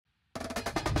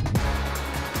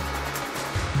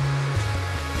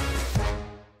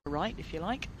right, if you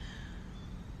like.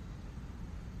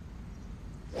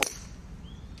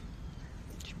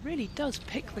 She really does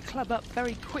pick the club up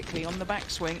very quickly on the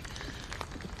backswing,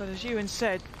 but as Ewan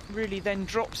said, really then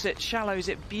drops it, shallows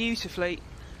it beautifully.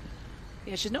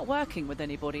 Yeah, she's not working with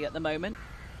anybody at the moment.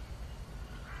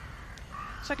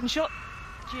 Second shot,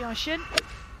 Jiyai Shin.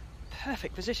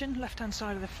 Perfect position, left-hand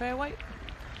side of the fairway.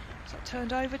 Is that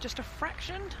turned over just a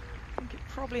fraction? I think it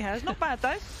probably has. Not bad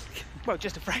though. Well,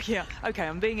 just a fraction. Yeah. Okay,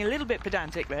 I'm being a little bit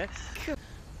pedantic there.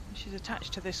 She's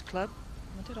attached to this club.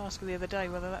 I did ask her the other day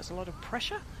whether that's a lot of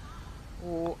pressure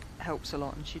or helps a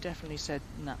lot, and she definitely said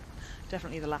no.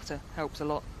 Definitely the latter, helps a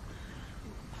lot.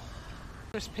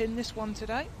 First pin this one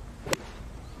today.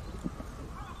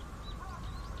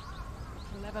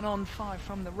 11 on 5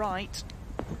 from the right.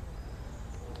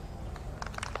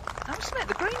 Smith,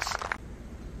 the greens.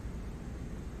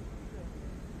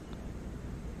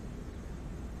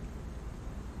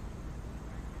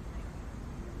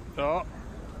 Oh.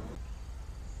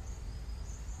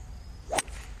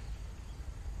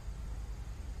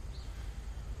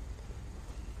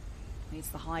 Needs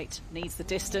the height, needs the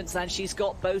distance, and she's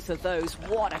got both of those.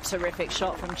 What a terrific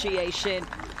shot from Jiyai Shin,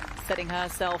 setting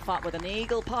herself up with an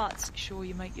eagle putt. Make sure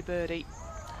you make your birdie.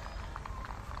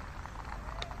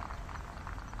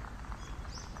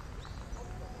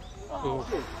 Oh,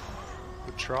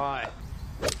 good try.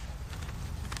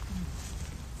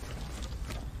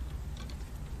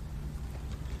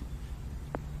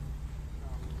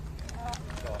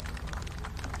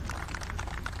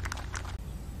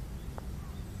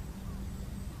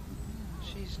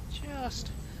 She's just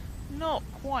not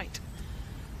quite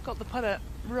got the putter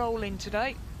rolling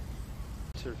today.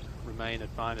 To remain at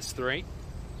 -3.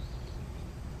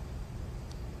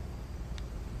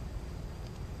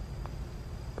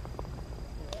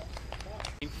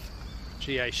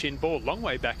 Jiyai Shin ball long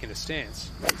way back in the stance.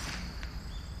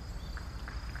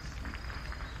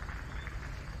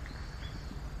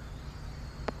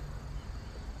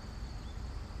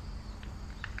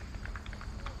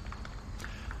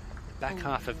 Back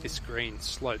half of this green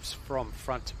slopes from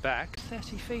front to back.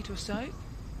 30 feet or so,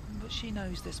 but she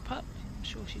knows this putt. I'm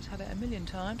sure she's had it a million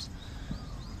times.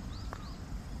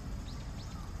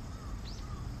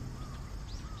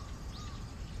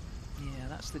 Yeah,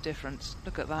 that's the difference.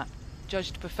 Look at that.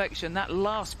 Judged perfection. That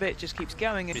last bit just keeps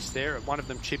going. Missed there. One of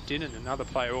them chipped in and another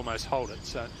player almost holed it.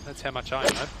 So that's how much I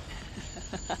know.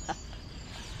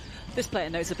 This player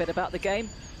knows a bit about the game.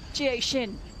 Jiyai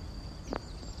Shin.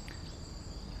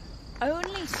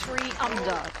 Only 3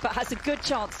 under, but has a good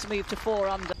chance to move to 4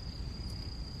 under.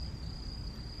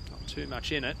 Not too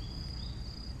much in it.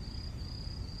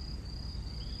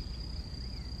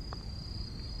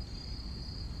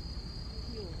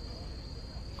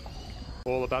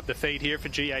 All above the feet here for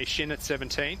Jiyai Shin at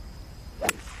 17.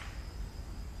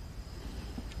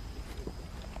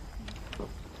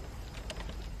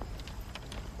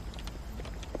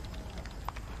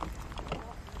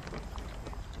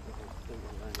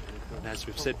 And as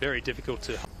we've said, very difficult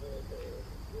to...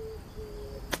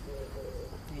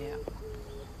 Yeah.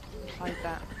 Played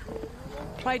that.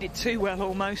 Played it too well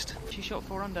almost. She shot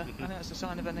 4 under. I think that's a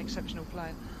sign of an exceptional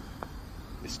player.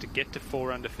 This to get to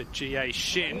 4 under for Jiyai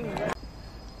Shin.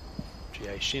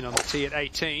 Jiyai Shin on the tee at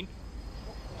 18.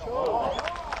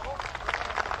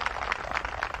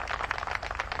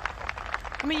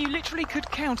 I mean, you literally could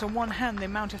count on one hand the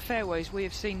amount of fairways we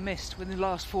have seen missed within the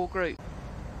last 4 groups.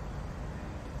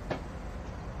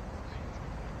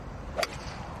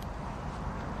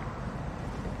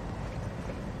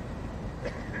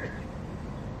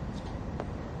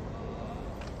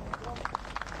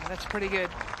 Yeah, that's pretty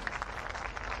good.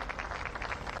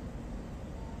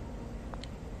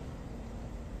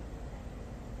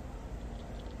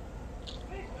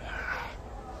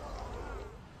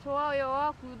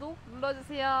 좋아요와 구독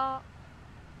눌러주세요.